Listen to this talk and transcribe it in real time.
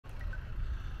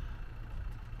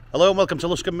Hello and welcome to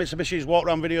Luscombe Mitsubishi's walk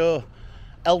around video.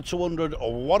 L200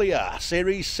 Warrior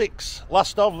Series 6.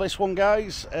 Last of this one,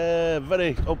 guys.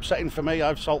 Very upsetting for me.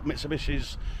 I've sold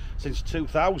Mitsubishis since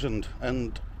 2000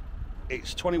 and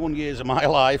it's 21 years of my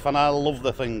life and I love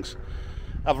the things.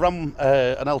 I've run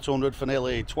an L200 for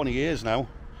nearly 20 years now,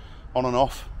 on and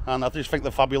off, and I just think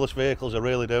they're fabulous vehicles, I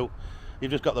really do.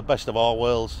 You've just got the best of all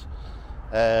worlds.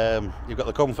 You've got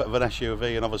the comfort of an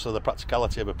SUV and obviously the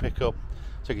practicality of a pickup.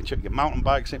 So you can chuck your mountain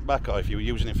bikes in back, or if you're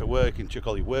using it for work, you can chuck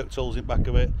all your work tools in back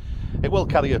of it. It will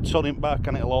carry a ton in back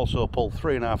and it'll also pull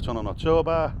 3.5 ton on a tow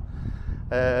bar.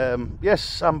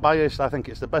 Yes, I'm biased. I think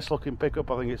it's the best looking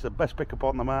pickup. I think it's the best pickup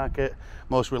on the market,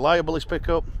 most reliablest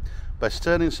pickup, best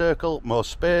turning circle, most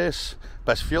space,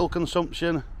 best fuel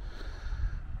consumption.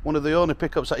 One of the only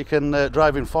pickups that you can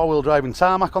drive in four-wheel driving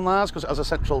tarmac on ours because it has a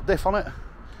central diff on it.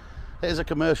 It is a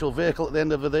commercial vehicle at the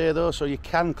end of the day though, so you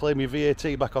can claim your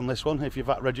VAT back on this one if you're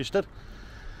VAT registered.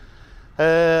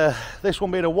 This one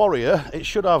being a Warrior, it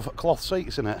should have cloth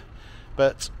seats in it,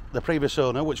 but the previous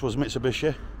owner, which was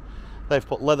Mitsubishi, they've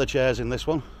put leather chairs in this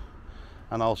one,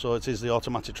 and also it is the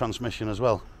automatic transmission as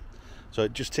well. So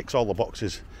it just ticks all the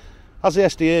boxes. Has the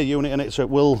SDA unit in it, so it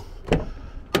will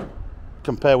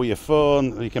compare with your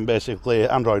phone. You can basically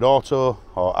Android Auto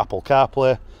or Apple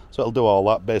CarPlay, so it'll do all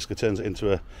that. Basically turns it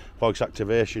into a voice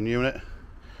activation unit.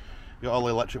 You've got all the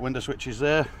electric window switches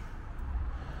there,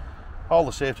 all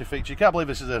the safety features. You can't believe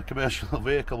this is a commercial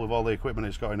vehicle with all the equipment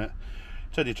it's got in it.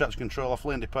 Turn your traction control off,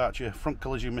 lane departure, front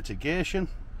collision mitigation.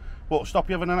 Won't stop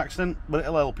you having an accident, but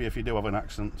it'll help you if you do have an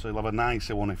accident, so you'll have a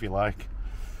nicer one if you like.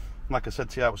 Like I said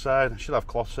to you outside, it should have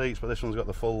cloth seats, but this one's got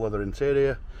the full leather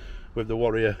interior with the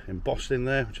Warrior embossed in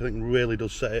there, which I think really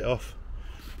does set it off.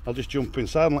 I'll just jump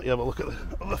inside and let you have a look at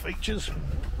the other features.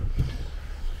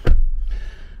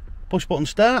 Push button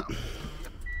start.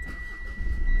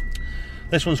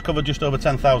 This one's covered just over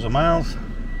 10,000 miles.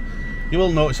 You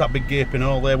will notice that big gaping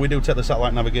hole there. We do take the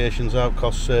satellite navigations out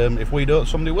because if we don't,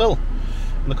 somebody will.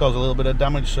 And they cause a little bit of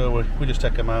damage, so we just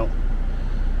take them out.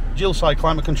 Dual side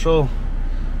climate control.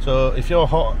 So if you're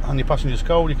hot and your passenger's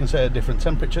cold, you can set it at different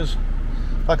temperatures.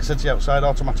 Like I said to you outside,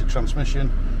 automatic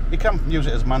transmission. You can use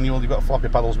it as manual. You've got flappy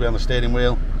paddles behind the steering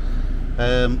wheel.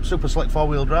 Super select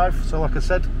four-wheel drive. So like I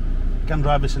said, you can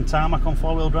drive this in tarmac on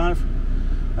four-wheel drive.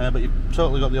 But you've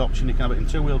totally got the option. You can have it in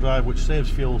two-wheel drive, which saves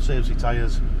fuel, saves your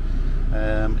tyres.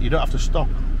 You don't have to stop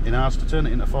in ours to turn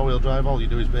it into four-wheel drive. All you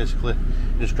do is basically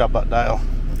just grab that dial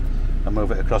and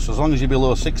move it across. As long as you're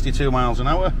below 62 miles an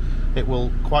hour, it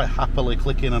will quite happily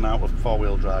click in and out of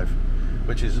four-wheel drive,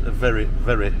 which is a very,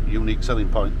 very unique selling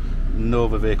point. No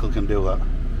other vehicle can do that,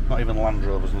 not even Land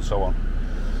Rovers and so on.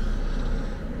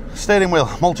 Steering wheel,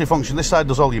 multifunction. This side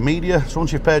does all your media, so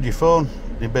once you've paired your phone,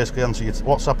 you basically answer your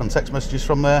WhatsApp and text messages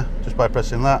from there, just by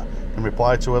pressing that, and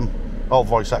reply to them, all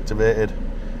voice activated.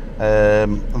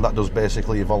 And that does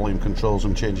basically your volume controls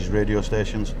and changes radio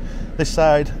stations. This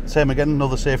side, same again,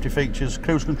 another safety features,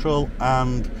 cruise control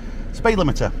and speed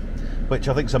limiter, which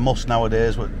I think is a must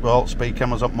nowadays with all speed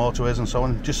cameras up motorways and so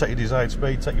on. Just set your desired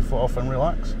speed, take your foot off and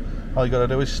relax. All you got to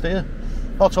do is steer.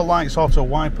 Auto lights, auto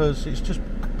wipers, it just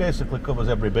basically covers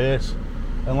every base.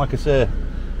 And like I say,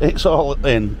 it's all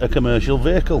in a commercial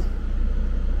vehicle.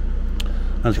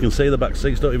 As you can see, the back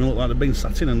seats don't even look like they've been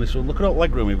sat in this one. Look at all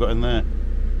legroom we've got in there.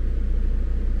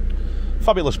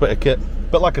 Fabulous bit of kit.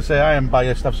 But like I say, I am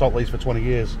biased. I've sold these for 20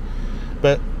 years.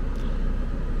 But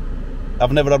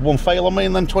I've never had one fail on me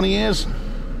in them 20 years.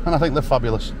 And I think they're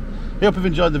fabulous. I hope you've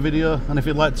enjoyed the video. And if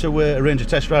you'd like to arrange a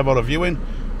test drive or a viewing,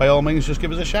 by all means, just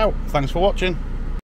give us a shout. Thanks for watching.